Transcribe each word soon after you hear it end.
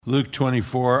Luke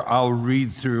 24, I'll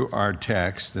read through our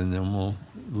text and then we'll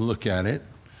look at it.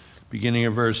 Beginning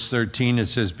of verse 13, it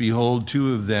says, "Behold,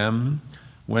 two of them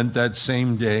went that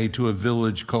same day to a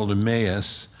village called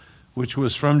Emmaus, which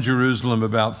was from Jerusalem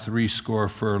about 80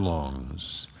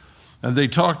 furlongs. And they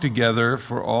talked together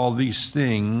for all these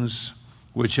things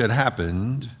which had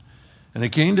happened. And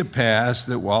it came to pass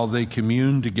that while they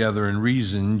communed together and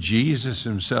reasoned, Jesus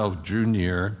himself drew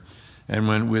near and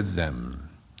went with them.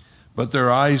 But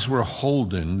their eyes were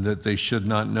holden that they should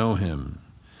not know him.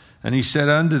 And he said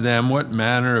unto them, What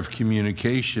manner of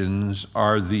communications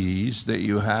are these that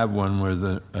you have one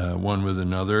with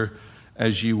another,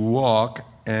 as you walk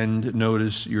and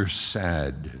notice you're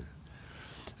sad?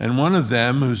 And one of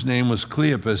them, whose name was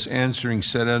Cleopas, answering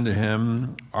said unto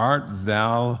him, Art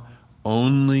thou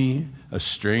only a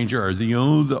stranger? Are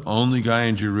you the only guy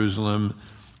in Jerusalem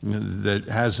that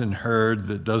hasn't heard,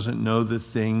 that doesn't know the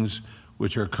things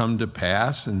which are come to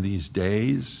pass in these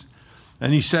days?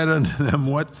 And he said unto them,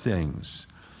 What things?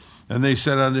 And they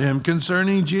said unto him,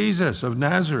 Concerning Jesus of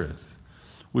Nazareth,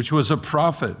 which was a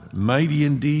prophet, mighty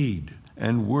in deed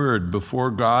and word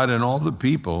before God and all the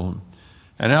people,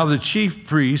 and how the chief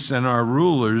priests and our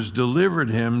rulers delivered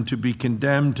him to be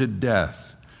condemned to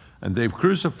death, and they've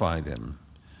crucified him.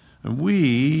 And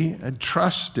we had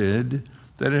trusted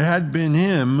that it had been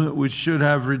him which should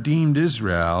have redeemed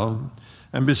Israel.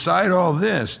 And beside all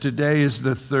this, today is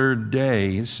the third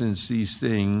day since these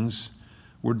things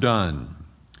were done.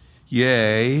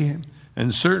 Yea,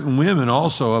 and certain women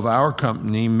also of our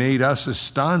company made us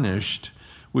astonished,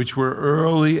 which were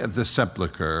early at the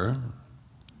sepulchre.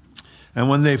 And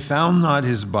when they found not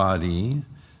his body,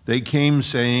 they came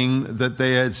saying that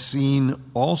they had seen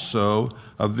also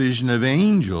a vision of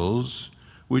angels,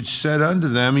 which said unto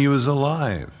them he was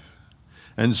alive.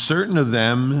 And certain of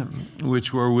them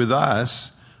which were with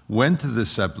us went to the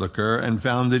sepulchre and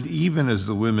found it even as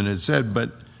the women had said,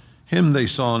 but him they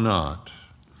saw not.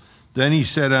 Then he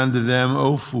said unto them,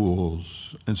 O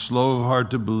fools, and slow of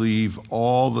heart to believe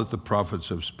all that the prophets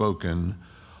have spoken,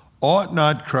 ought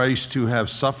not Christ to have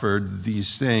suffered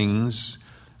these things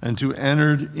and to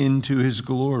enter into his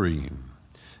glory?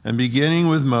 And beginning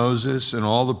with Moses and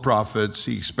all the prophets,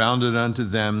 he expounded unto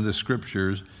them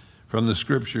from the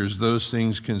scriptures those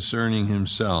things concerning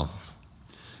himself.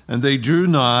 And they drew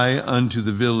nigh unto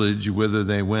the village whither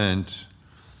they went,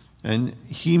 and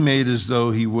he made as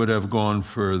though he would have gone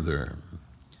further.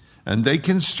 And they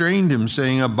constrained him,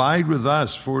 saying, Abide with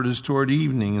us, for it is toward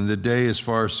evening, and the day is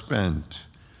far spent.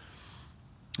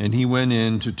 And he went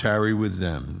in to tarry with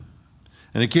them.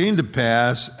 And it came to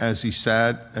pass, as he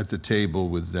sat at the table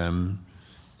with them,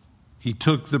 he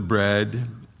took the bread,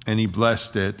 and he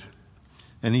blessed it,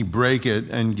 and he brake it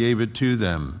and gave it to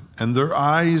them. And their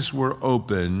eyes were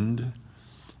opened,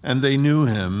 and they knew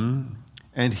him,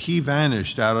 and he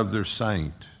vanished out of their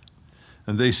sight.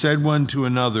 And they said one to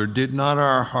another, Did not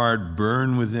our heart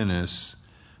burn within us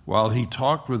while he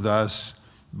talked with us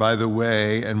by the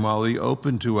way, and while he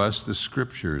opened to us the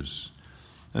scriptures?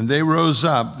 And they rose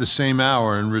up the same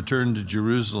hour and returned to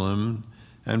Jerusalem,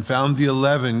 and found the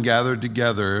 11 gathered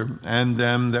together, and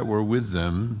them that were with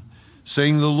them,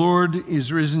 saying, The Lord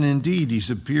is risen indeed.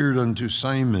 He's appeared unto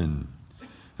Simon.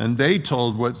 And they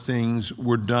told what things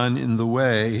were done in the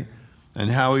way,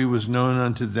 and how he was known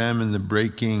unto them in the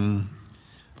breaking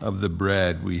of the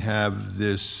bread. We have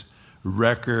this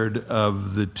record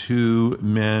of the two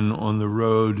men on the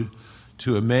road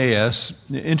to Emmaus.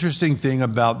 The interesting thing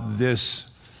about this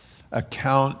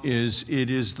account is it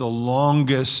is the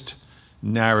longest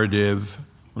narrative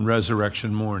on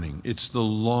resurrection morning. It's the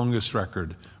longest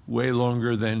record, way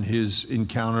longer than his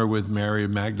encounter with Mary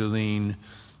Magdalene,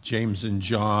 James and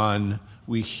John.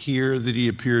 We hear that he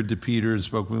appeared to Peter and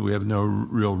spoke with him. We have no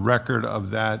real record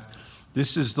of that.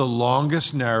 This is the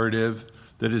longest narrative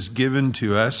that is given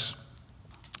to us.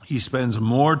 He spends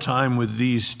more time with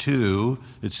these two,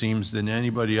 it seems, than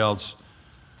anybody else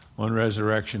on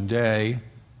Resurrection Day.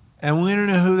 And we don't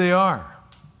know who they are.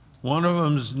 One of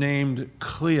them is named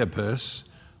Cleopas,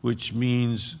 which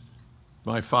means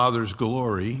my Father's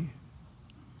glory.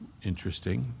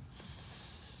 Interesting.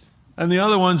 And the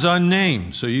other one's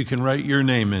unnamed, so you can write your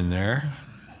name in there.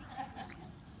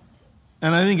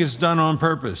 And I think it's done on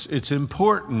purpose. It's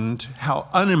important how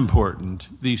unimportant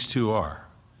these two are,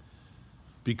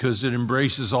 because it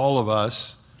embraces all of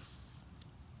us.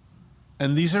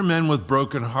 And these are men with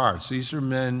broken hearts. These are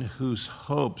men whose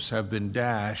hopes have been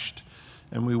dashed.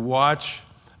 And we watch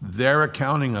their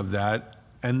accounting of that,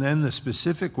 and then the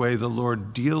specific way the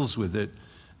Lord deals with it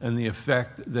and the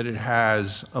effect that it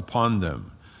has upon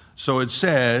them. So it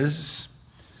says,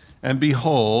 and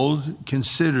behold,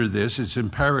 consider this, it's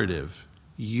imperative.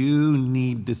 you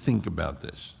need to think about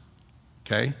this.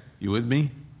 Okay? You with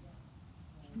me?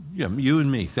 Yeah, you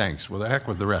and me, thanks. Well, the heck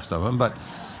with the rest of them. But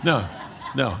no,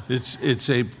 it's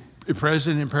a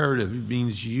present imperative. It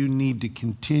means you need to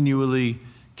continually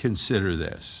consider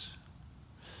this.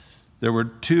 There were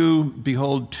two,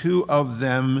 behold, two of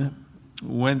them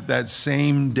went that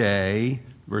same day.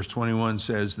 Verse 21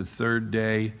 says the third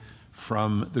day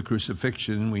from the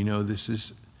crucifixion. We know this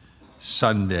is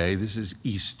Sunday. This is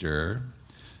Easter.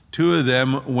 Two of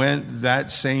them went that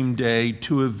same day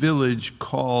to a village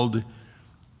called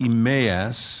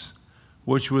Emmaus,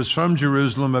 which was from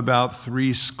Jerusalem about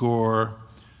 80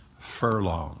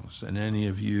 furlongs. And any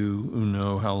of you who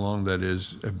know how long that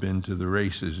is have been to the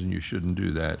races, and you shouldn't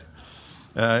do that.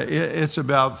 It's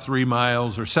about 3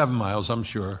 miles or 7 miles, I'm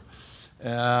sure.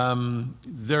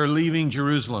 They're leaving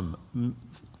Jerusalem.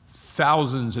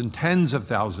 Thousands and tens of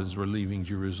thousands were leaving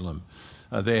Jerusalem.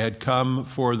 They had come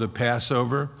for the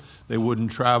Passover. They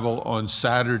wouldn't travel on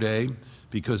Saturday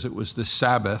because it was the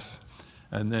Sabbath.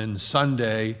 And then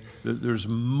Sunday, there's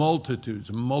multitudes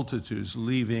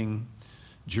leaving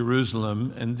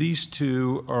Jerusalem. And these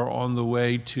two are on the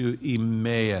way to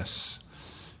Emmaus.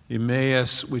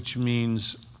 Emmaus, which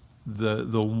means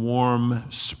the warm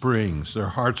springs. Their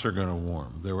hearts are going to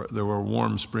warm. There were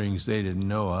warm springs they didn't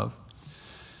know of.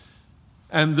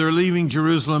 And they're leaving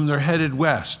Jerusalem. They're headed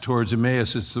west towards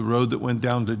Emmaus. It's the road that went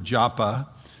down to Joppa.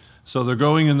 So they're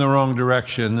going in the wrong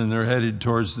direction, and they're headed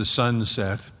towards the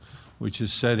sunset, which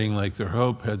is setting like their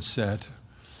hope had set.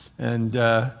 And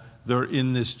they're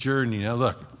in this journey. Now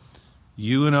look,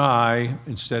 you and I,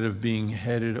 instead of being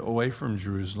headed away from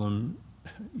Jerusalem,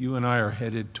 you and I are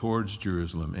headed towards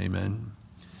Jerusalem. Amen.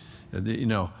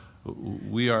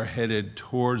 We are headed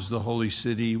towards the holy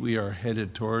city. We are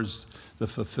headed towards the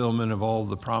fulfillment of all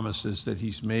the promises that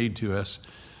he's made to us.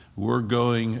 We're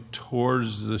going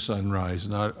towards the sunrise,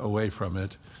 not away from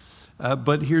it.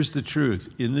 But here's the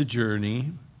truth. In the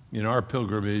journey, in our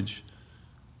pilgrimage,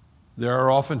 there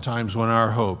are often times when our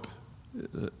hope,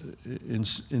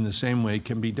 in the same way,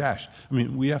 can be dashed. I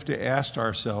mean, we have to ask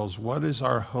ourselves, what is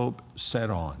our hope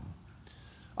set on?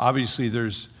 Obviously,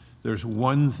 there's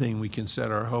one thing we can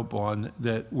set our hope on,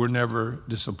 that we're never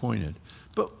disappointed.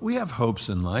 But we have hopes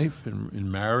in life,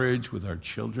 in marriage, with our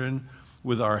children,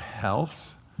 with our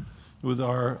health, with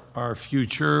our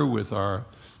future, with our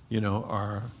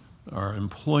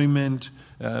employment.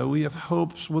 We have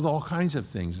hopes with all kinds of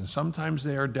things, and sometimes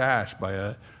they are dashed by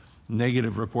a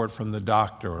negative report from the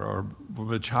doctor, or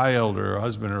from a child or a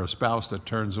husband or a spouse that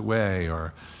turns away,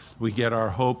 or we get our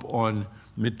hope on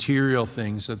material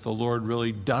things that the Lord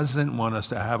really doesn't want us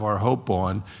to have our hope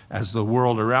on, as the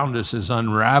world around us is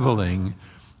unraveling,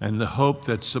 and the hope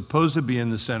that's supposed to be in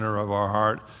the center of our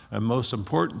heart and most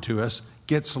important to us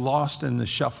gets lost in the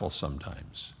shuffle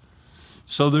sometimes.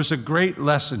 So there's a great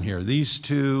lesson here. These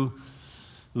two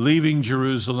leaving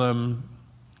Jerusalem,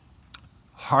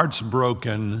 hearts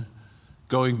broken,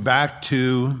 going back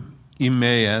to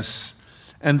Emmaus,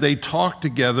 and they talk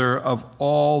together of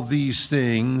all these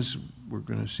things. We're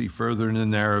going to see further in the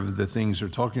narrative the things they're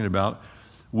talking about,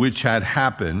 which had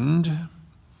happened.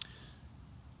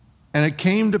 And it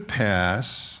came to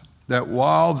pass that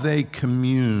while they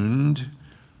communed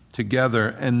together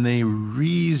and they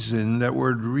reasoned, that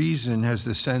word reason has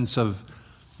the sense of,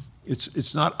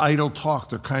 it's not idle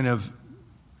talk. They're kind of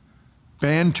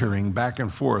bantering back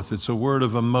and forth. It's a word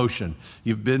of emotion.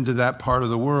 You've been to that part of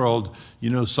the world.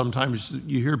 Sometimes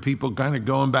you hear people kind of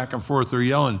going back and forth or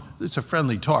yelling. It's a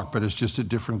friendly talk, but it's just a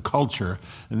different culture.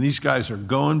 And these guys are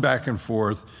going back and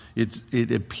forth.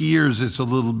 It appears it's a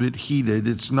little bit heated.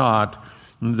 It's not.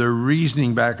 And they're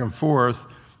reasoning back and forth.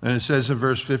 And it says in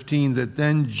verse 15 that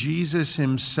then Jesus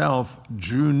himself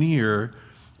drew near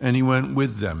and he went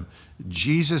with them.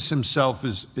 Jesus himself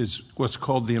is what's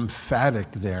called the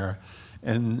emphatic there.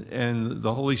 And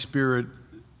the Holy Spirit,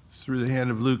 through the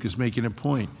hand of Luke, is making a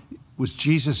point. It was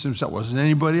Jesus himself. It wasn't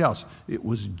anybody else. It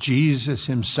was Jesus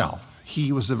himself.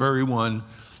 He was the very one,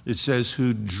 it says,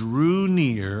 who drew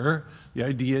near. The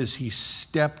idea is he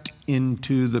stepped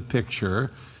into the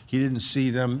picture. He didn't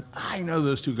see them. I know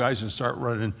those two guys, and start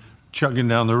running, chugging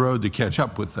down the road to catch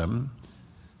up with them.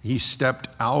 He stepped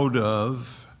out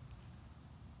of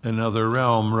another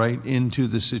realm right into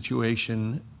the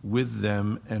situation with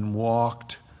them and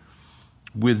walked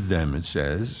with them, it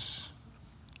says.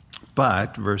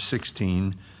 But, verse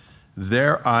 16,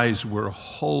 their eyes were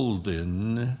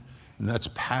holden, and that's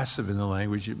passive in the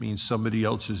language. It means somebody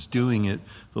else is doing it.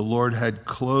 The Lord had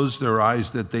closed their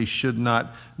eyes that they should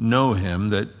not know him,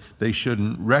 that they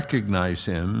shouldn't recognize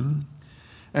him.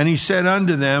 And he said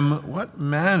unto them, what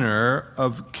manner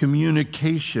of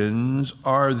communications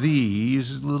are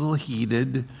these, a little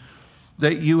heated,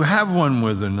 that you have one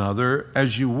with another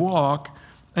as you walk?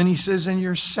 And he says, and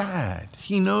you're sad.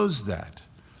 He knows that.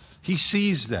 He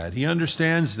sees that. He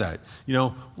understands that.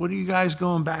 What are you guys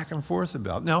going back and forth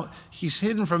about? Now, he's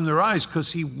hidden from their eyes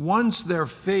because he wants their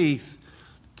faith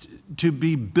to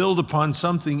be built upon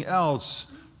something else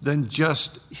than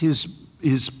just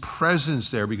his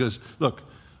presence there. Because, look,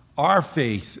 our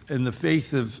faith and the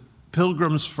faith of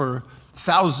pilgrims for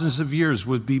thousands of years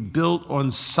would be built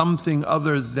on something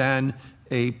other than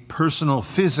a personal,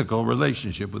 physical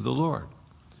relationship with the Lord.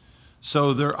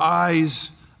 So their eyes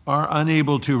are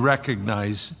unable to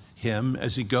recognize him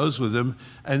as he goes with them.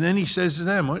 And then he says to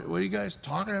them, what are you guys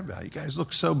talking about? You guys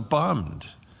look so bummed.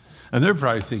 And they're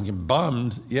probably thinking,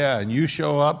 bummed? Yeah, and you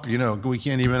show up, we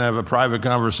can't even have a private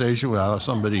conversation without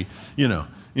somebody,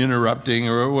 interrupting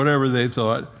or whatever they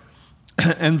thought.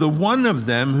 And the one of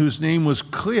them, whose name was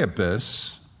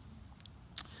Cleopas,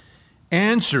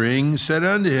 answering, said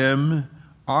unto him,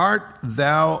 art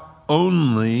thou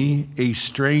only a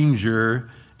stranger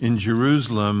in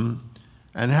Jerusalem,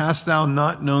 and hast thou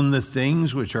not known the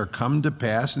things which are come to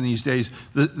pass in these days?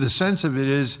 The sense of it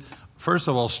is, first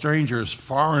of all, stranger is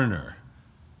foreigner.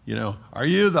 Are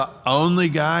you the only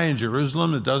guy in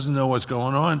Jerusalem that doesn't know what's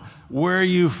going on? Where are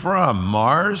you from,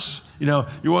 Mars?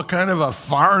 What kind of a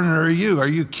foreigner are you? Are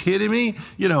you kidding me?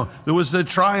 There was the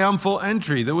triumphal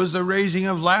entry. There was the raising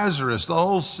of Lazarus. The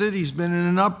whole city's been in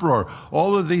an uproar.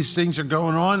 All of these things are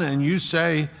going on, and you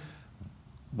say,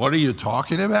 what are you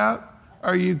talking about?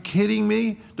 Are you kidding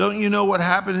me? Don't you know what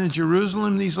happened in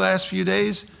Jerusalem these last few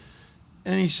days?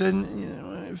 And he said,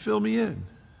 fill me in.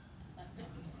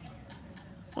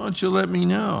 Why don't you let me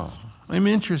know? I'm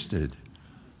interested.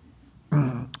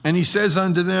 And he says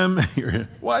unto them,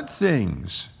 what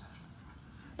things?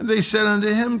 And they said unto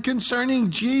him, concerning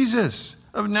Jesus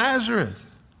of Nazareth.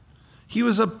 He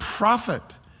was a prophet,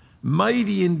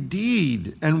 mighty in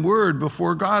deed and word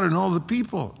before God and all the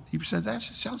people. He said, that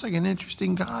sounds like an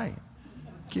interesting guy.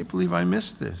 Can't believe I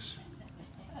missed this.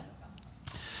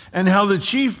 And how the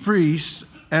chief priests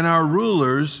and our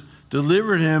rulers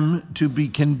delivered him to be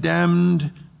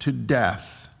condemned to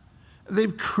death.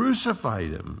 They've crucified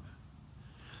him.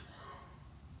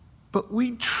 But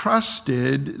we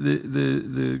trusted,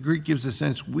 the Greek gives a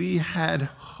sense, we had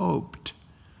hoped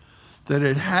that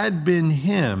it had been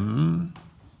him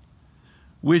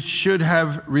which should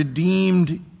have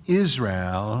redeemed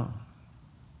Israel.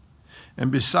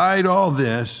 And beside all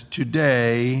this,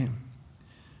 today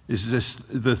is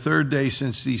the third day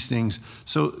since these things.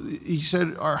 So he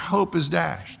said, our hope is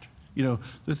dashed.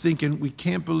 They're thinking, we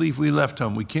can't believe we left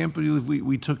home. We can't believe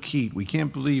we took heat. We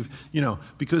can't believe,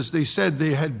 because they said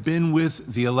they had been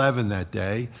with the 11 that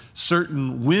day,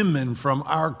 certain women from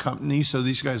our company. So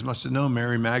these guys must have known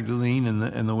Mary Magdalene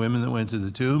and the women that went to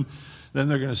the tomb. Then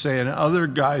they're going to say, and other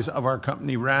guys of our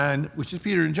company ran, which is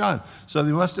Peter and John. So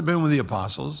they must have been with the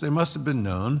apostles. They must have been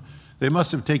known. They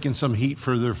must have taken some heat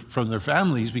from their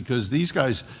families, because these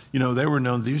guys, they were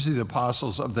known. These are the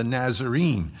apostles of the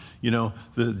Nazarene.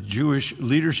 The Jewish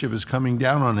leadership is coming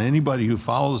down on anybody who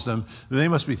follows them. They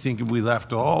must be thinking, we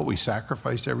left all, we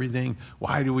sacrificed everything.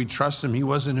 Why do we trust him? He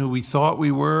wasn't who we thought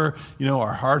we were.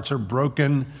 Our hearts are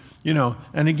broken.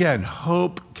 And again,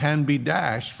 hope can be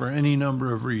dashed for any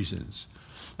number of reasons.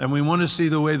 And we want to see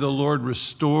the way the Lord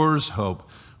restores hope.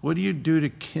 What do you do to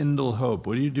kindle hope?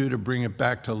 What do you do to bring it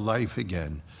back to life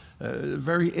again?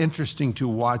 Very interesting to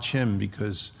watch him,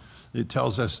 because it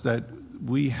tells us that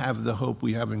we have the hope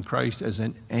we have in Christ as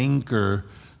an anchor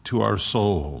to our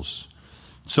souls.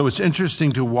 So it's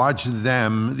interesting to watch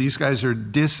them. These guys are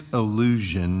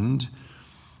disillusioned.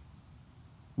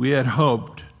 We had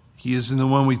hoped. He isn't the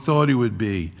one we thought he would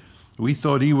be. We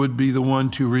thought he would be the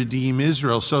one to redeem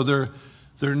Israel. So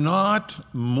they're not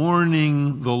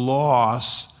mourning the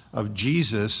loss of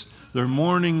Jesus. They're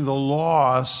mourning the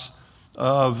loss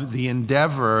of the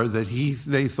endeavor that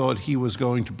they thought he was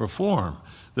going to perform.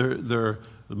 They're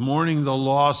mourning the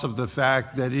loss of the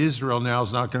fact that Israel now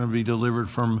is not going to be delivered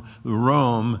from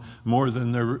Rome, more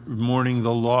than they're mourning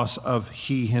the loss of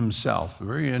he himself.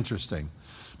 Very interesting.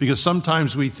 Because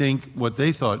sometimes we think what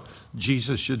they thought,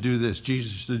 Jesus should do this,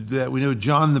 Jesus should do that. We know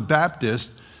John the Baptist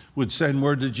would send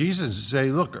word to Jesus and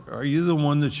say, look, are you the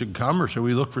one that should come, or should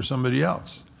we look for somebody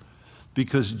else?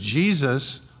 Because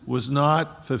Jesus was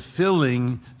not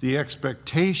fulfilling the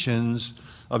expectations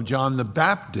of John the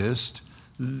Baptist,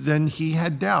 then he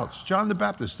had doubts. John the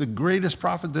Baptist, the greatest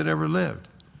prophet that ever lived.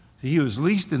 He who was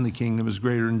least in the kingdom is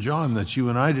greater than John. That's you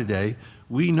and I today.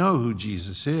 We know who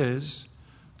Jesus is,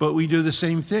 but we do the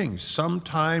same thing.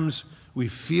 Sometimes We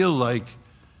feel like,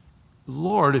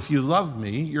 Lord, if you love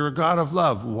me, you're a God of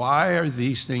love. Why are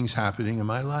these things happening in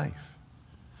my life?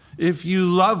 If you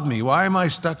love me, why am I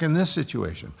stuck in this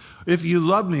situation? If you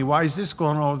love me, why is this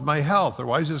going on with my health? Or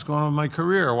why is this going on with my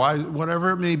career? Or why,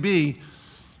 whatever it may be,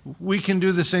 we can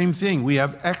do the same thing. We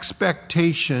have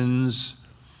expectations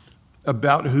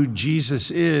about who Jesus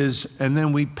is, and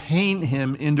then we paint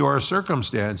him into our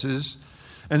circumstances.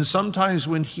 And sometimes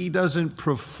when he doesn't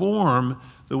perform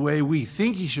the way we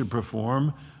think he should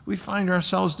perform, we find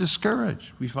ourselves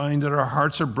discouraged. We find that our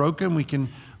hearts are broken.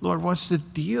 Lord, what's the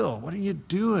deal? What are you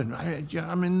doing?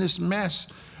 I'm in this mess.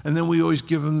 And then we always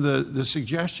give him the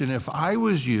suggestion, if I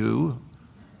was you,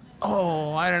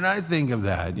 why didn't I think of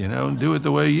that? Do it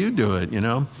the way you do it,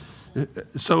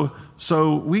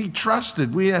 So we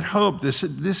trusted, we had hope.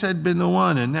 This had been the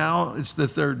one, and now it's the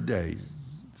third day,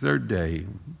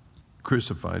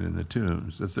 crucified in the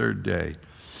tombs, the third day.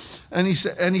 And he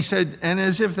said, and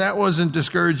as if that wasn't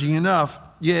discouraging enough,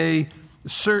 yea,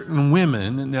 certain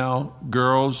women, now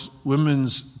girls,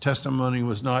 women's testimony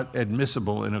was not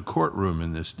admissible in a courtroom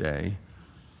in this day.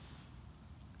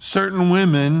 Certain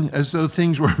women, as though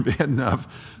things weren't bad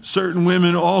enough, certain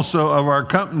women also of our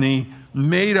company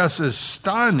made us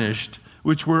astonished,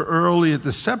 which were early at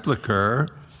the sepulchre,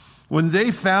 when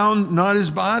they found not his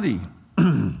body.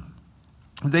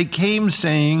 They came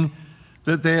saying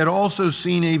that they had also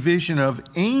seen a vision of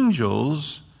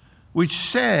angels, which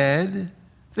said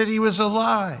that he was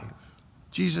alive.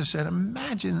 Jesus said,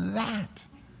 imagine that.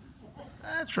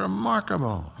 That's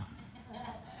remarkable.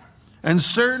 And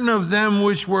certain of them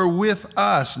which were with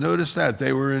us, notice that,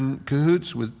 they were in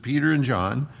cahoots with Peter and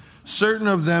John, certain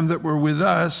of them that were with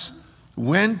us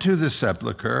went to the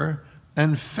sepulchre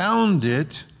and found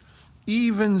it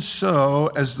even so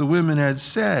as the women had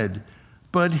said,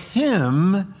 but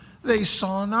him they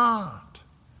saw not.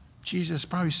 Jesus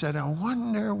probably said, I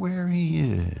wonder where he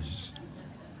is.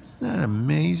 Isn't that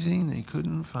amazing? They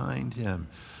couldn't find him.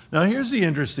 Now here's the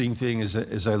interesting thing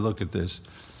as I look at this.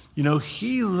 He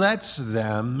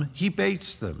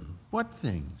baits them. What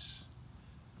things?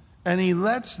 And he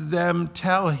lets them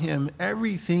tell him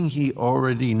everything he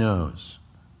already knows.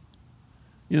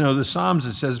 The Psalms,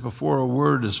 it says, before a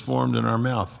word is formed in our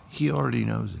mouth, he already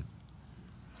knows it.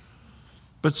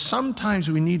 But sometimes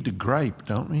we need to gripe,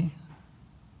 don't we?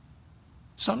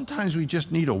 Sometimes we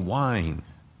just need a whine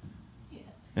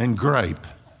and gripe.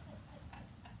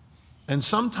 And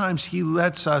sometimes he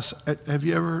lets us, have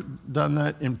you ever done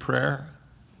that in prayer?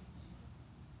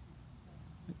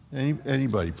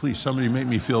 Anybody, please, somebody make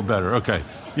me feel better. Okay,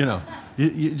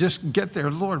 you just get there.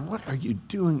 Lord, what are you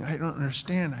doing? I don't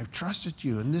understand. I've trusted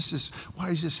you, and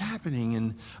why is this happening?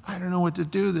 And I don't know what to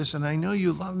do this, and I know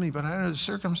you love me, but I don't know, the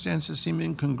circumstances seem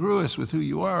incongruous with who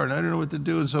you are, and I don't know what to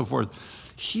do, and so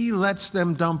forth. He lets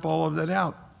them dump all of that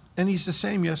out. And he's the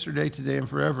same yesterday, today, and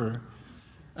forever.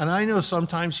 And I know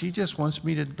sometimes he just wants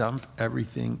me to dump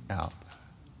everything out.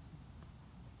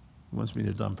 He wants me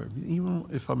to dump everything, even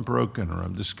if I'm broken or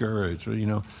I'm discouraged,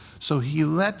 or, So he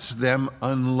lets them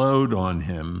unload on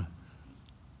him.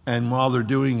 And while they're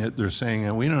doing it, they're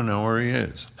saying, we don't know where he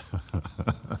is.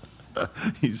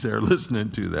 He's there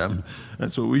listening to them.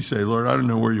 That's what we say, Lord, I don't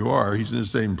know where you are. He's in the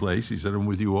same place. He said, I'm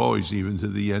with you always, even to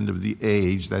the end of the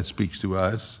age. That speaks to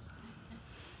us.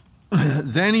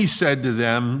 Then he said to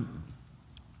them,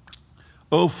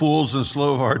 O fools and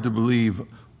slow of heart to believe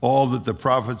all that the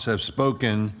prophets have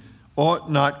spoken,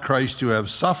 ought not Christ to have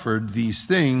suffered these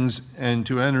things and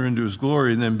to enter into his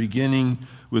glory? And then beginning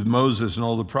with Moses and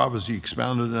all the prophets, he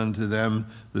expounded unto them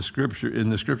the scriptures,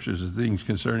 the things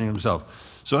concerning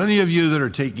himself. So any of you that are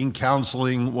taking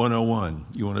Counseling 101,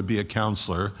 you want to be a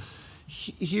counselor,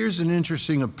 here's an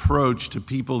interesting approach to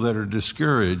people that are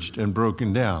discouraged and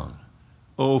broken down.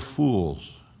 Oh,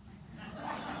 fools.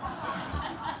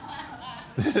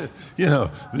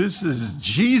 This is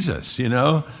Jesus,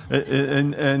 and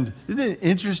isn't it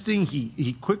interesting?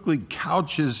 He quickly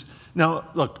couches. Now,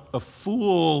 look, a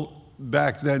fool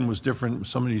back then was different.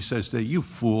 Somebody says today, you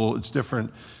fool, it's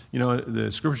different.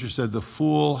 The scripture said the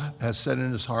fool has said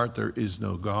in his heart, there is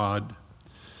no God.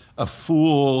 A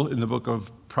fool in the book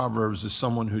of Proverbs is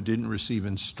someone who didn't receive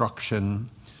instruction.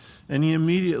 And he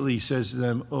immediately says to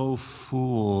them, O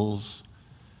fools,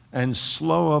 and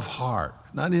slow of heart,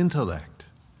 not intellect.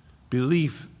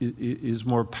 Belief is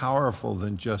more powerful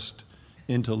than just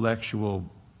intellectual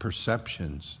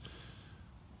perceptions.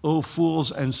 O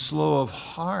fools, and slow of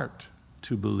heart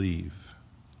to believe,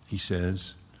 he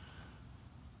says.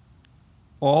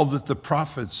 All that the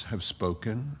prophets have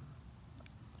spoken.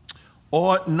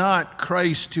 Ought not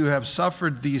Christ to have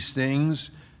suffered these things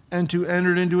and to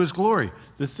enter into his glory?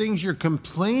 The things you're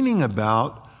complaining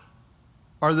about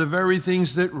are the very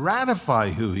things that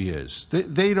ratify who he is.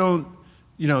 They don't,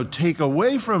 take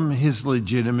away from his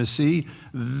legitimacy.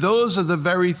 Those are the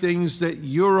very things that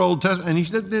your Old Testament,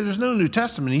 and there's no New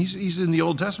Testament, he's in the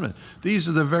Old Testament. These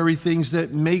are the very things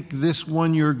that make this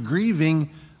one you're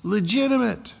grieving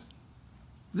legitimate.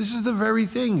 This is the very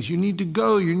things. You need to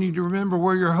go. You need to remember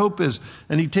where your hope is.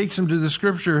 And he takes them to the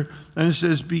scripture, and it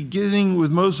says, beginning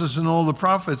with Moses and all the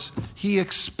prophets, he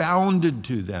expounded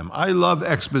to them. I love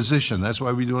exposition. That's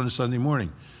why we do it on a Sunday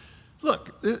morning.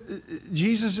 Look,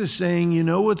 Jesus is saying, you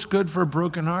know what's good for a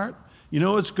broken heart? You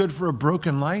know what's good for a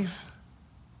broken life?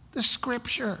 The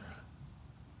scripture.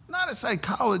 Not a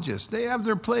psychologist. They have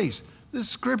their place. The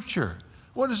scripture.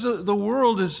 What is the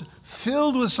world is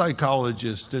filled with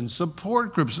psychologists and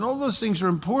support groups, and all those things are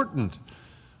important.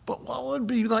 But what would it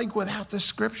be like without the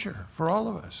scripture for all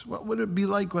of us? What would it be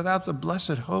like without the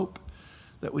blessed hope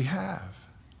that we have?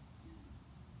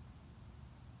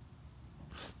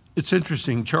 It's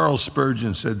interesting. Charles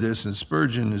Spurgeon said this, and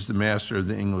Spurgeon is the master of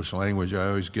the English language. I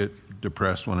always get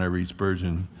depressed when I read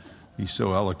Spurgeon. He's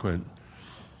so eloquent.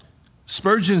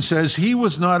 Spurgeon says he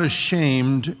was not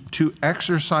ashamed to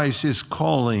exercise his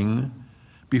calling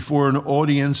before an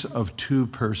audience of two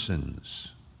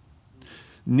persons.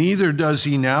 Neither does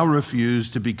he now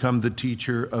refuse to become the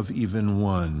teacher of even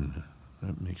one.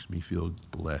 That makes me feel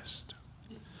blessed.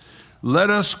 Let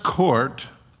us court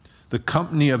the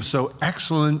company of so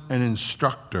excellent an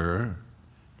instructor,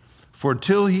 for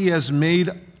till he has made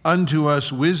unto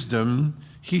us wisdom,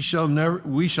 we shall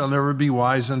never be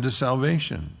wise unto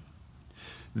salvation.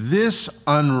 This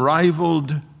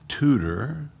unrivaled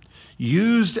tutor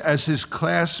used as his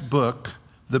class book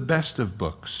the best of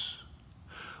books.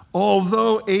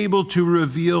 Although able to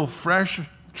reveal fresh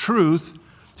truth,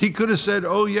 he could have said,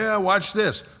 oh yeah, watch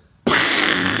this,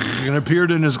 and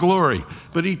appeared in his glory.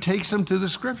 But he takes them to the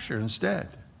scripture instead,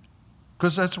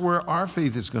 because that's where our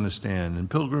faith is going to stand, and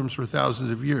pilgrims for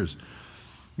thousands of years.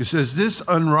 He says, this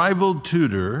unrivaled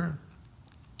tutor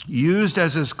used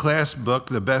as his class book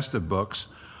the best of books.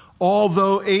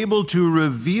 Although able to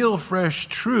reveal fresh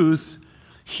truth,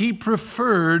 he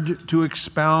preferred to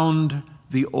expound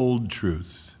the old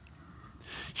truth.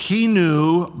 He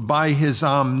knew by his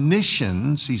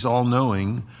omniscience, he's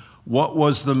all-knowing, what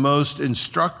was the most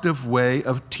instructive way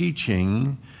of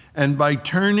teaching, and by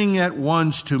turning at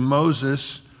once to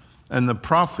Moses and the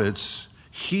prophets,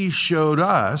 he showed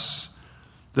us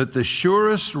that the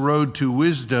surest road to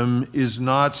wisdom is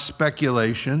not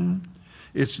speculation,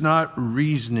 it's not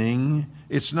reasoning,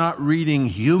 it's not reading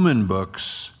human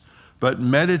books, but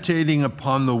meditating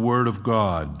upon the Word of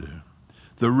God.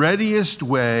 The readiest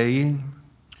way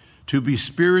to be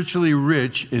spiritually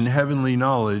rich in heavenly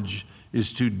knowledge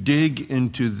is to dig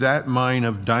into that mine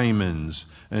of diamonds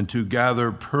and to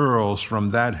gather pearls from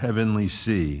that heavenly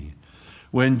sea.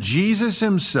 When Jesus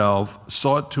himself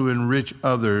sought to enrich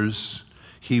others,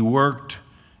 he worked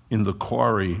in the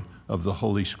quarry of the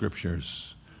Holy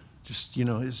Scriptures. Just,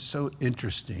 it's so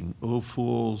interesting. O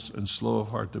fools and slow of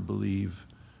heart to believe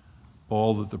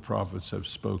all that the prophets have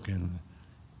spoken.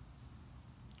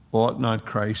 Ought not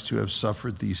Christ to have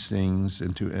suffered these things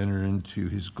and to enter into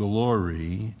his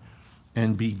glory?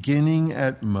 And beginning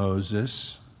at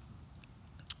Moses,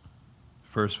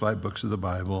 first 5 books of the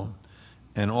Bible,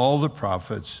 and all the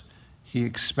prophets, he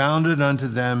expounded unto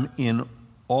them in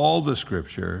all the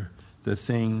scripture the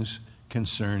things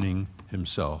concerning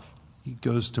himself. He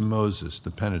goes to Moses, the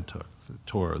Pentateuch, the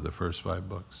Torah, the first 5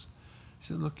 books. He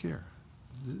said, look here,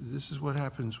 this is what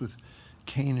happens with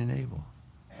Cain and Abel.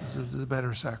 This is the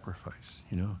better sacrifice,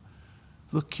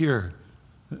 Look here,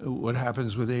 what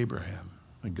happens with Abraham.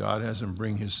 God has him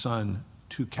bring his son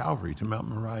to Calvary, to Mount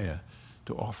Moriah,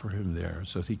 to offer him there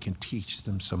so that he can teach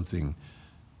them something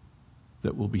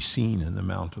that will be seen in the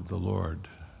mount of the Lord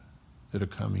at a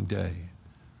coming day.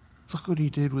 Look what he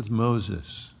did with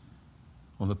Moses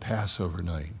on the Passover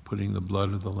night, putting the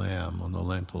blood of the lamb on the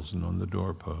lintels and on the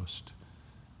doorpost,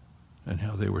 and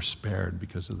how they were spared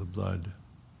because of the blood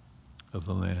of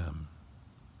the lamb.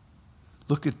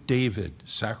 Look at David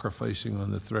sacrificing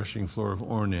on the threshing floor of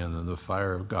Ornan and the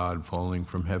fire of God falling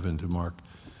from heaven to mark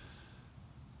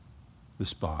the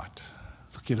spot.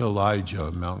 Look at Elijah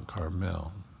on Mount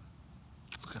Carmel.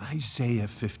 Look at Isaiah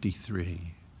 53.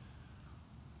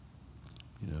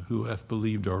 Who hath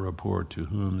believed our report, to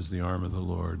whom has the arm of the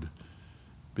Lord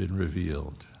been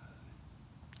revealed?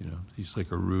 He's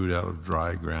like a root out of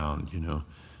dry ground,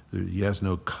 He has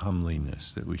no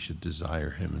comeliness that we should desire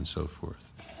him and so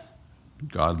forth.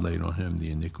 God laid on him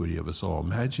the iniquity of us all.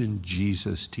 Imagine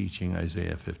Jesus teaching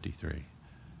Isaiah 53.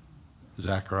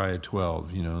 Zechariah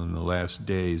 12, in the last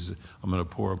days, I'm going to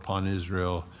pour upon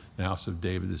Israel, the house of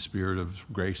David, the spirit of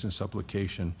grace and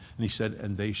supplication. And he said,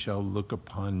 and they shall look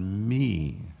upon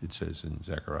me, it says in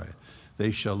Zechariah.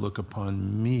 They shall look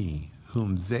upon me,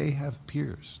 whom they have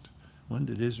pierced. When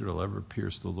did Israel ever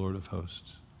pierce the Lord of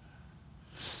hosts?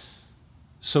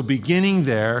 So beginning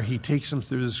there, he takes them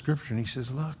through the scripture and he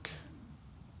says, look.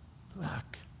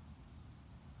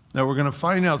 Now we're going to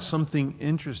find out something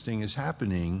interesting is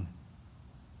happening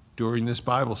during this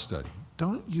Bible study.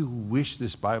 Don't you wish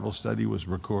this Bible study was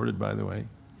recorded, by the way?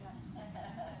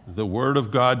 The Word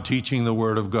of God teaching the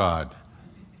Word of God.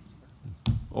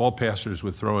 All pastors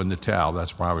would throw in the towel.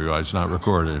 That's probably why it's not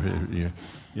recorded.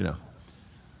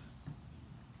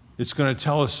 It's going to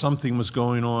tell us something was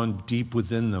going on deep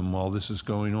within them while this is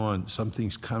going on.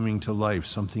 Something's coming to life.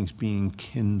 Something's being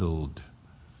kindled.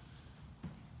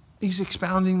 He's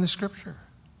expounding the Scripture.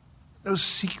 No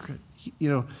secret.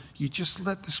 You just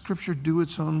let the Scripture do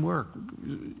its own work.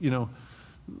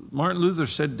 Martin Luther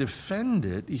said, defend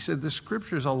it. He said, the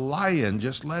Scripture's a lion.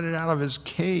 Just let it out of his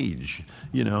cage,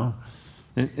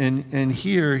 And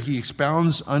here he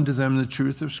expounds unto them the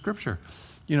truth of Scripture.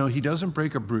 He doesn't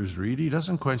break a bruised reed. He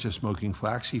doesn't quench a smoking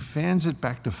flax. He fans it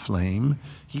back to flame.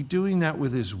 He's doing that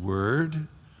with his word.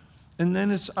 And then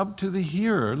it's up to the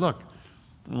hearer. Look,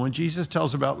 when Jesus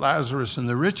tells about Lazarus and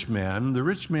the rich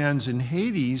man's in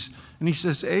Hades, and he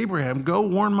says, Abraham, go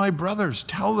warn my brothers.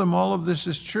 Tell them all of this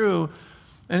is true.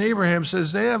 And Abraham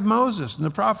says, they have Moses and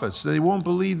the prophets. They won't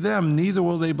believe them. Neither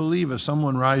will they believe if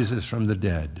someone rises from the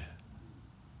dead.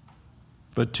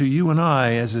 But to you and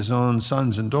I, as his own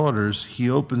sons and daughters, he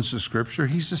opens the Scripture.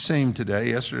 He's the same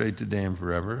today, yesterday, today, and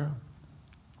forever.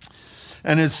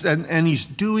 And he's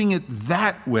doing it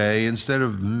that way instead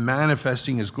of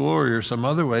manifesting his glory or some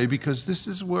other way, because this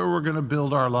is where we're going to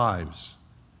build our lives.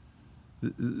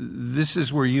 This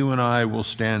is where you and I will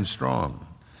stand strong.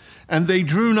 And they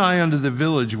drew nigh unto the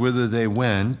village whither they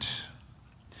went,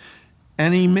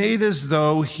 and he made as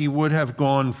though he would have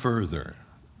gone further.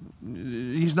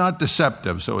 He's not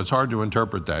deceptive, so it's hard to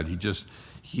interpret that. He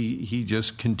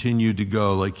just continued to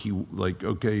go like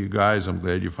okay, you guys, I'm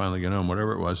glad you finally get home,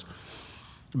 whatever it was.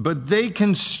 But they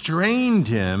constrained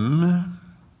him,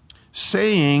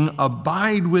 saying,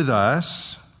 abide with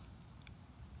us,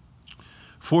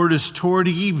 for it is toward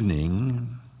evening,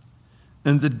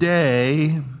 and the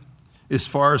day is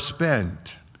far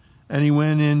spent. And he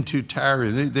went in to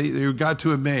tarry. They got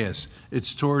to Emmaus.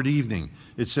 It's toward evening.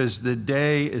 It says the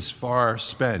day is far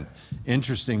spent.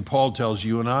 Interesting, Paul tells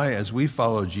you and I, as we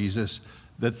follow Jesus,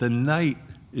 that the night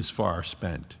is far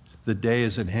spent. The day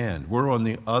is at hand. We're on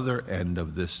the other end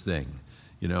of this thing.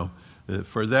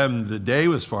 For them, the day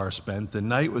was far spent. The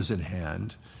night was at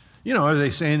hand. Are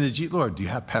they saying to Lord, do you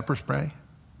have pepper spray?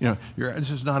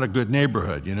 This is not a good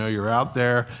neighborhood. You're out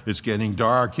there. It's getting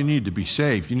dark. You need to be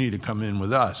safe. You need to come in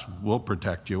with us. We'll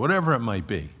protect you. Whatever it might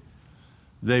be.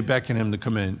 They beckon him to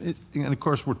come in. And of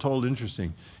course, we're told,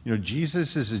 interesting,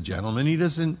 Jesus is a gentleman.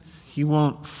 He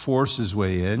won't force his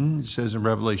way in. It says in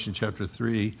Revelation chapter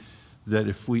 3 that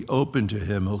if we open to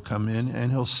him, he'll come in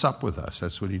and he'll sup with us.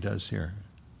 That's what he does here.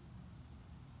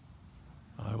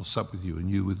 I will sup with you and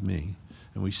you with me.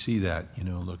 And we see that,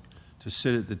 look, to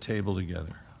sit at the table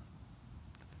together.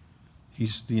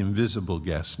 He's the invisible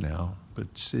guest now,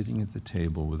 but sitting at the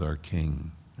table with our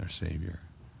King, our Savior.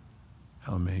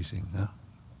 How amazing, huh?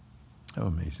 How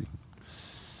amazing.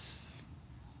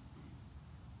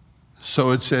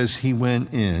 So it says he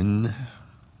went in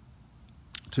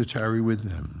to tarry with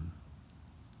them.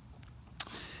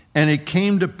 And it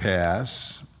came to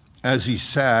pass, as he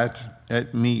sat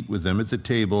at meat with them at the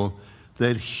table,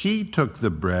 that he took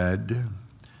the bread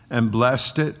and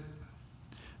blessed it,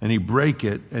 and he brake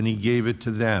it, and he gave it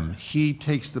to them. He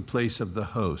takes the place of the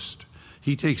host.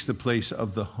 He takes the place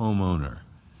of the homeowner.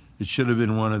 It should have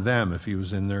been one of them if he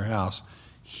was in their house.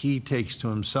 He takes to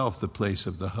himself the place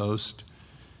of the host.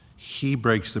 He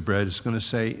breaks the bread. It's going to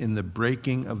say, in the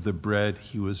breaking of the bread,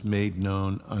 he was made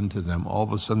known unto them. All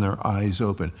of a sudden, their eyes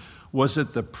open. Was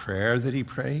it the prayer that he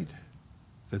prayed,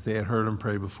 that they had heard him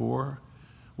pray before?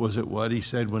 Was it what he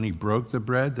said when he broke the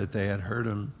bread that they had heard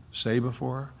him say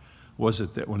before? Was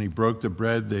it that when he broke the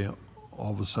bread, they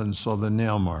all of a sudden saw the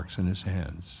nail marks in his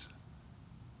hands?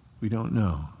 We don't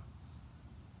know.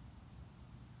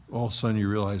 All of a sudden you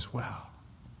realize, wow.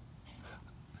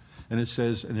 And it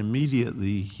says, and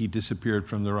immediately he disappeared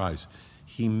from their eyes.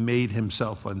 He made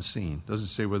himself unseen. Doesn't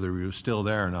say whether he was still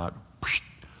there or not.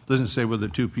 Doesn't say whether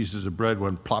 2 pieces of bread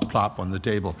went plop, plop on the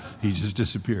table. He just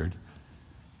disappeared.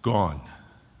 Gone.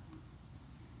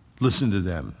 Listen to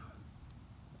them.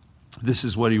 This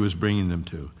is what he was bringing them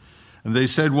to. And they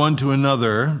said one to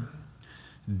another,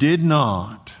 Did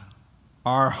not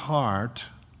our heart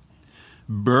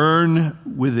burn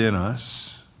within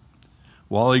us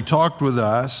while he talked with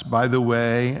us by the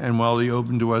way and while he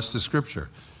opened to us the Scripture?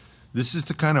 This is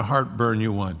the kind of heartburn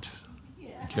you want.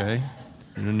 Okay?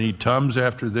 You don't need Tums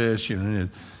after this. You know,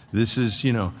 this is,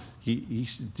 he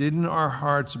didn't our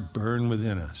hearts burn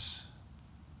within us?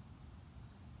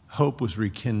 Hope was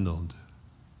rekindled.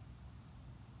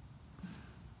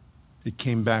 It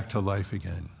came back to life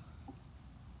again.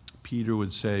 Peter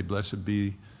would say, "Blessed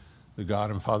be the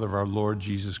God and Father of our Lord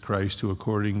Jesus Christ, who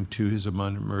according to his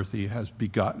abundant mercy has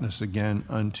begotten us again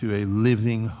unto a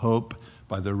living hope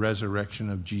by the resurrection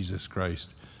of Jesus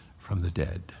Christ from the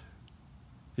dead."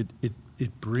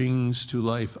 It brings to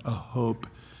life a hope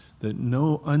that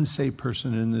no unsaved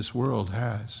person in this world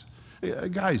has.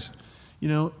 Guys,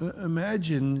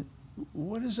 imagine,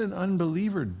 what is an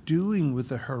unbeliever doing with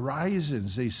the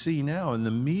horizons they see now in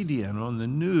the media and on the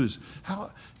news?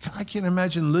 I can't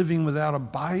imagine living without a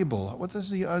Bible. What does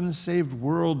the unsaved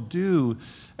world do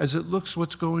as it looks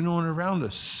what's going on around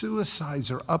us?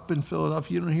 Suicides are up in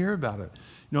Philadelphia. You don't hear about it.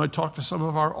 I talked to some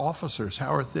of our officers.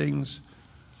 How are things?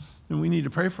 And we need to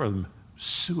pray for them.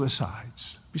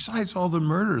 Suicides. Besides all the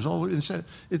murders,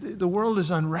 the world is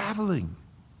unraveling.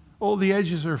 All the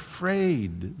edges are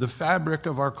frayed. The fabric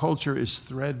of our culture is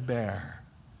threadbare.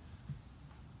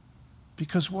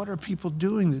 Because what are people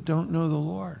doing that don't know the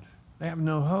Lord? They have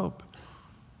no hope.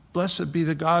 Blessed be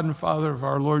the God and Father of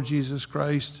our Lord Jesus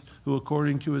Christ, who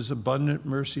according to his abundant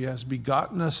mercy has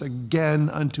begotten us again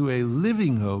unto a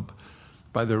living hope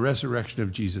by the resurrection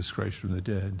of Jesus Christ from the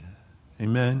dead.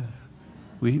 Amen.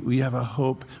 We have a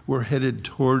hope. We're headed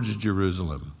towards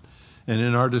Jerusalem. And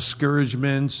in our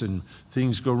discouragements and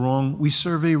things go wrong, we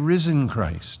serve a risen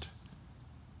Christ.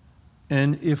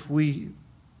 And if we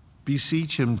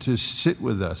beseech him to sit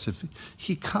with us, if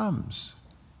he comes,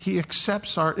 he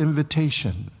accepts our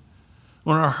invitation.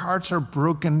 When our hearts are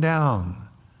broken down,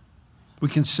 we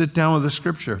can sit down with the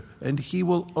Scripture and he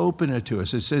will open it to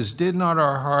us. It says, did not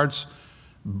our hearts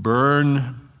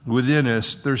burn within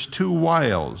us? There's two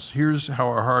whiles. Here's how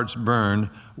our hearts burn.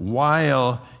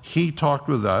 While he talked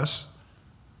with us,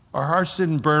 our hearts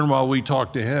didn't burn while we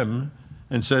talked to him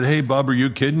and said, "Hey, bub, are you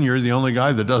kidding? You're the only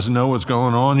guy that doesn't know what's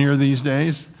going on here these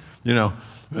days."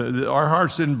 Our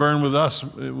hearts didn't burn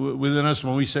within us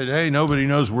when we said, "Hey, nobody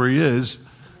knows where he is."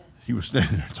 He was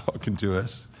standing there talking to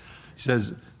us. He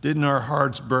says, didn't our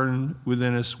hearts burn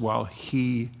within us while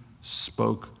he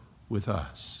spoke with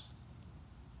us?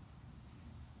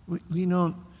 We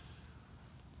don't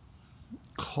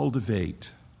cultivate.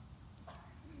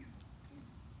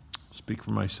 Speak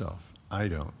for myself. I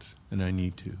don't, and I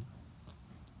need to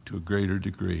a greater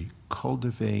degree,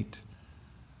 cultivate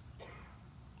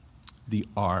the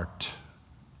art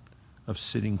of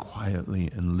sitting quietly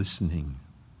and listening.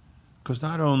 Because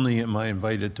not only am I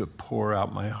invited to pour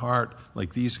out my heart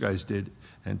like these guys did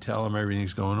and tell them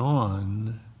everything's going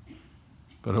on,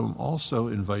 but I'm also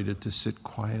invited to sit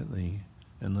quietly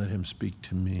and let him speak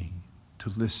to me, to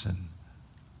listen,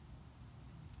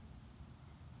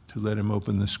 to let him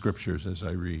open the Scriptures as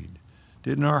I read.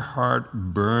 Didn't our heart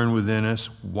burn within us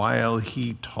while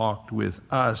he talked with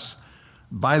us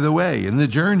by the way, in the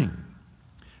journey,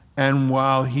 and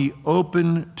while he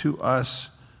opened to us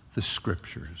the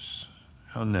Scriptures?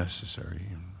 How necessary.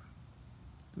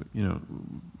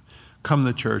 Come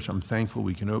to church. I'm thankful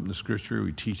we can open the Scripture.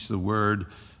 We teach the Word.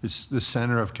 It's the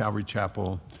center of Calvary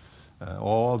Chapel.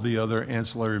 All the other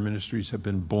ancillary ministries have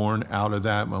been born out of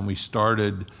that. When we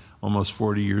started almost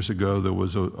 40 years ago, there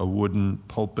was a wooden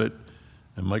pulpit,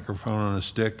 a microphone on a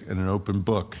stick, and an open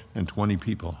book, and 20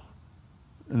 people.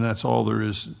 And that's all there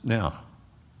is now.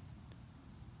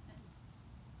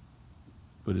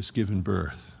 But it's given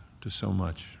birth to so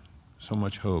much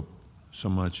hope, so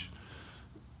much.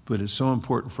 But it's so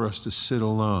important for us to sit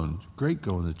alone. Great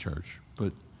going to church,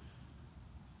 but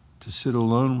to sit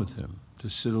alone with him, to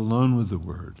sit alone with the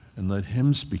Word, and let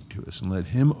him speak to us, and let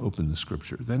him open the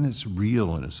Scripture. Then it's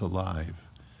real and it's alive.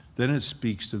 Then it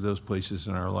speaks to those places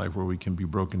in our life where we can be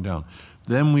broken down.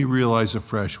 Then we realize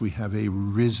afresh we have a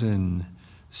risen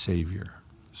Savior.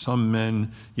 Some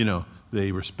men,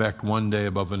 they respect one day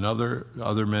above another.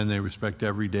 Other men, they respect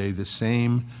every day the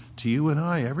same. To you and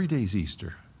I, every day's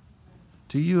Easter.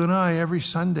 To you and I, every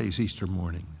Sunday's Easter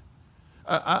morning.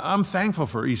 I'm thankful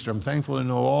for Easter. I'm thankful to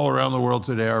know all around the world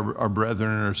today our brethren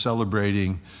are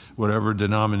celebrating whatever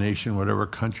denomination, whatever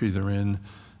country they're in,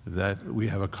 that we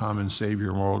have a common Savior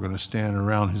and we're all going to stand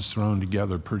around his throne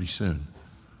together pretty soon.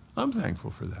 I'm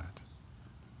thankful for that.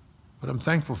 But I'm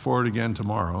thankful for it again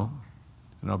tomorrow,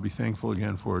 and I'll be thankful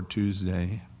again for it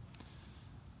Tuesday.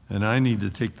 And I need to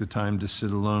take the time to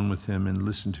sit alone with him and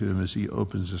listen to him as he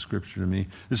opens the scripture to me.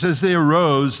 It says they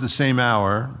arose the same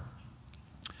hour.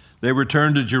 They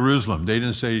returned to Jerusalem. They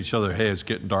didn't say to each other, hey, it's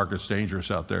getting dark, it's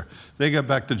dangerous out there. They got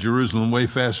back to Jerusalem way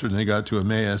faster than they got to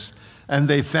Emmaus. And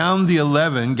they found the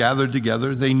 11 gathered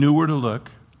together. They knew where to look.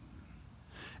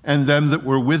 And them that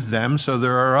were with them. So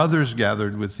there are others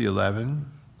gathered with the 11.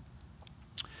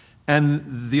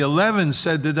 And the 11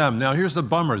 said to them, now here's the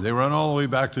bummer. They run all the way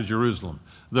back to Jerusalem.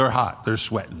 They're hot. They're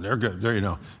sweating. They're good.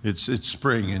 It's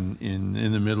spring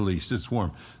in the Middle East. It's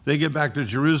warm. They get back to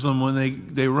Jerusalem.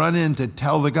 When they run in to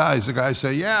tell the guys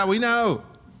say, yeah, we know.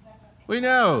 We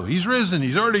know. He's risen.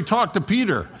 He's already talked to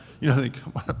Peter.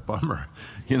 What a bummer.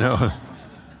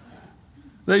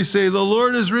 They say, the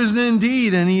Lord is risen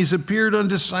indeed, and he's appeared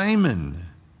unto Simon.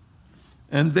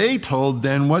 And they told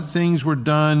then what things were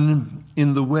done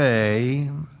in the way,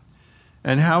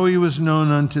 and how he was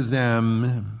known unto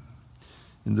them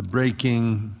in the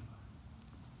breaking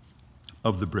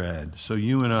of the bread. So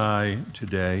you and I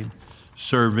today,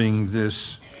 serving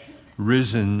this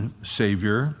risen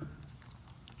Savior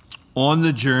on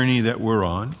the journey that we're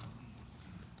on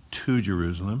to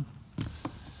Jerusalem.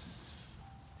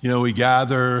 We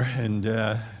gather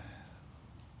and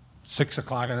 6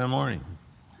 o'clock in the morning,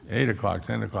 8 o'clock,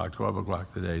 10 o'clock, 12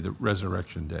 o'clock today, the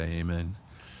resurrection day, amen.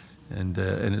 And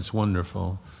it's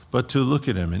wonderful. But to look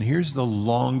at him, and here's the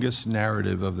longest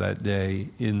narrative of that day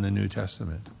in the New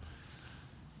Testament.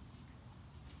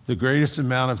 The greatest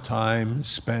amount of time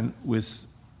spent with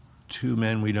two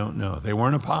men we don't know. They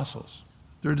weren't apostles.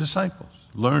 They're disciples,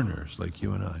 learners like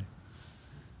you and I.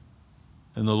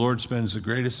 And the Lord spends the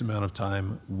greatest amount of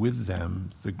time with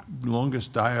them, the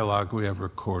longest dialogue we ever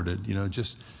recorded,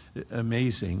 just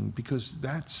amazing, because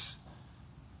that's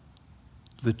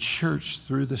the church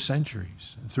through the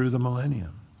centuries, through the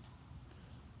millennium.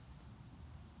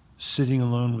 Sitting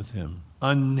alone with him,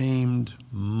 unnamed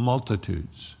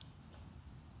multitudes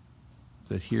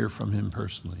that hear from him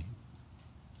personally,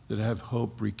 that have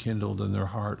hope rekindled in their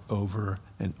heart over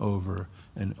and over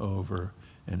and over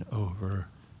and over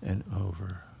and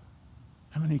over.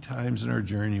 How many times in our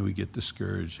journey we get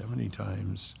discouraged? How many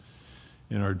times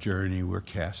in our journey we're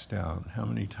cast down? How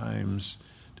many times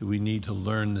do we need to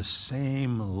learn the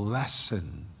same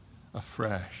lesson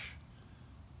afresh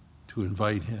to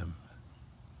invite him,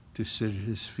 to sit at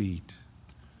his feet,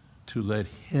 to let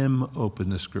him open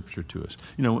the scripture to us?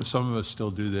 Some of us still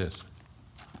do this.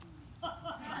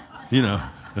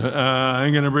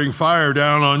 I'm going to bring fire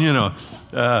down on,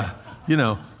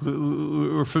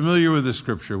 we're familiar with the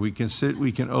scripture. We can sit,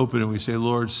 we can open, and we say,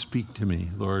 Lord, speak to me,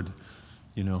 Lord.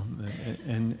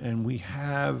 And we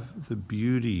have the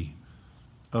beauty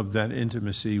of that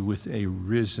intimacy with a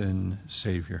risen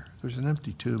Savior. There's an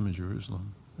empty tomb in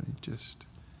Jerusalem. Just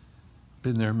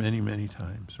been there many, many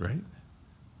times, right?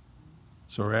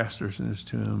 Zoroaster's in his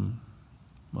tomb.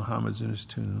 Muhammad's in his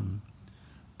tomb.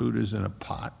 Buddha's in a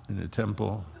pot in a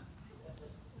temple.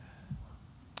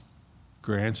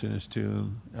 Grant's in his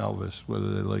tomb. Elvis,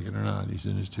 whether they like it or not, he's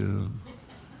in his tomb.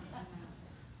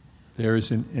 There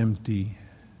is an empty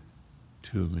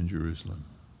tomb in Jerusalem.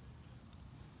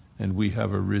 And we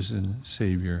have a risen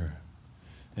Savior.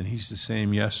 And he's the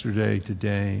same yesterday,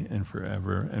 today, and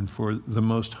forever. And for the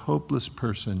most hopeless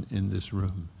person in this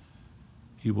room,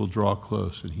 he will draw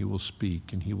close, and he will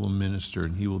speak, and he will minister,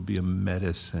 and he will be a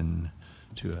medicine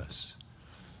to us.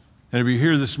 And if you're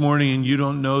here this morning and you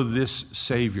don't know this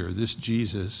Savior, this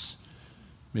Jesus,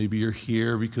 maybe you're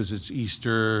here because it's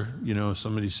Easter.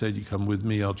 Somebody said, you come with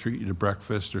me, I'll treat you to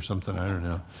breakfast or something. I don't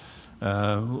know.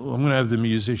 I'm going to have the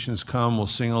musicians come. We'll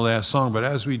sing a last song. But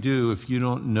as we do, if you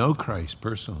don't know Christ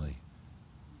personally,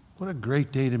 what a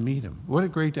great day to meet him. What a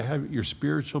great to have your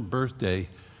spiritual birthday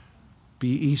be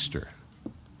Easter.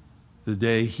 The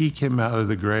day he came out of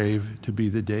the grave to be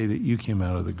the day that you came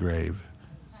out of the grave.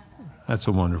 That's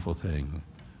a wonderful thing.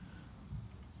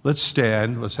 Let's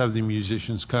stand. Let's have the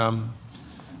musicians come.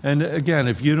 And again,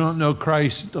 if you don't know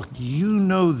Christ, look, you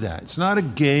know that. It's not a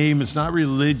game. It's not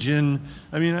religion.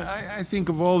 I think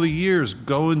of all the years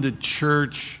going to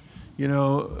church,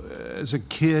 as a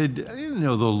kid. I didn't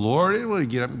know the Lord. I didn't want to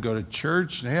get up and go to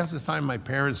church. And half the time my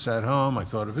parents sat home. I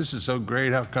thought, if this is so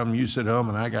great, how come you sit home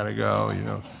and I got to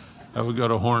go, I would go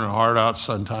to Horn and Hardouts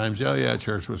sometimes. Oh, yeah,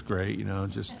 church was great,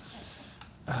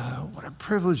 what a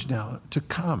privilege now to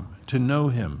come, to know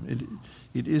him.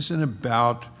 It isn't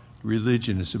about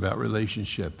religion, it's about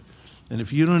relationship. And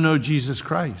if you don't know Jesus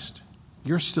Christ,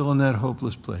 you're still in that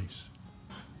hopeless place.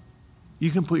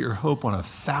 You can put your hope on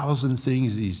 1,000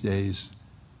 things these days,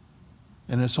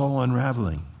 and it's all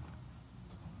unraveling.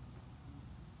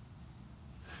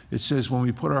 It says when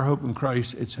we put our hope in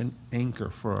Christ, it's an anchor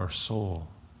for our soul.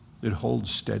 It holds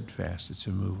steadfast. It's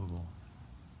immovable.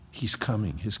 He's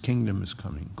coming. His kingdom is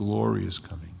coming. Glory is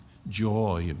coming.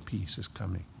 Joy and peace is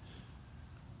coming.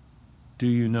 Do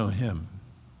you know him?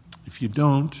 If you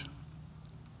don't,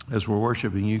 as we're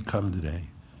worshiping, you come today.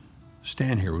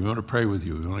 Stand here. We want to pray with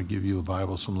you. We want to give you a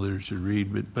Bible, some literature to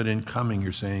read. But in coming,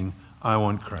 you're saying, I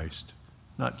want Christ.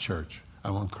 Not church. I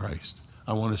want Christ.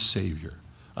 I want a Savior.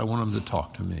 I want him to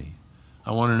talk to me.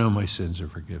 I want to know my sins are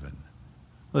forgiven.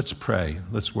 Let's pray.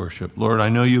 Let's worship. Lord, I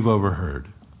know you've overheard.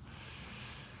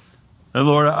 And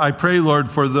Lord, I pray, Lord,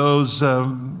 for those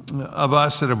of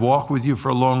us that have walked with you for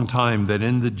a long time, that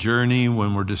in the journey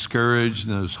when we're discouraged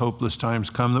and those hopeless times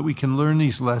come, that we can learn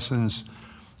these lessons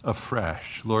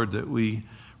afresh. Lord, that we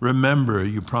remember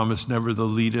you promised never to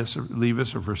leave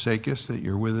us or forsake us, that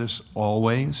you're with us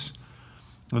always.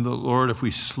 And that, Lord, if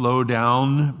we slow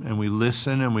down and we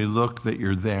listen and we look, that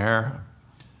you're there.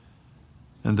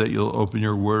 And that you'll open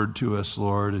your word to us,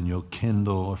 Lord, and you'll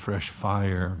kindle a fresh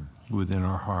fire within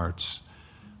our hearts.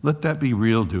 Let that be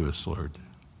real to us, Lord.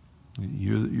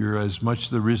 You're as much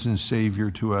the risen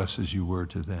Savior to us as you were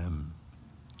to them.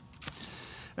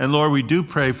 And Lord, we do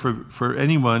pray for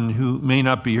anyone who may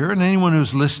not be here and anyone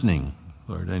who's listening,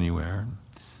 Lord, anywhere,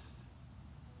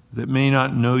 that may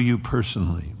not know you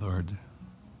personally, Lord.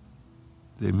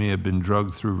 They may have been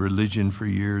drugged through religion for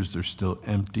years. They're still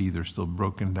empty. They're still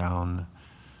broken down.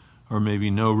 Or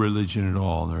maybe no religion at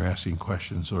all. They're asking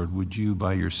questions. Lord, would you,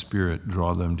 by your Spirit,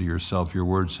 draw them to yourself? Your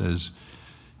word says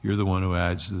you're the one who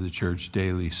adds to the church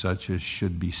daily such as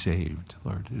should be saved.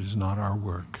 Lord, it is not our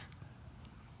work.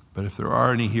 But if there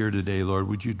are any here today, Lord,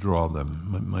 would you draw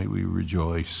them? Might we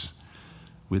rejoice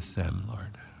with them,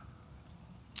 Lord.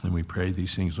 And we pray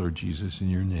these things, Lord Jesus, in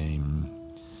your name.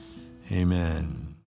 Amen.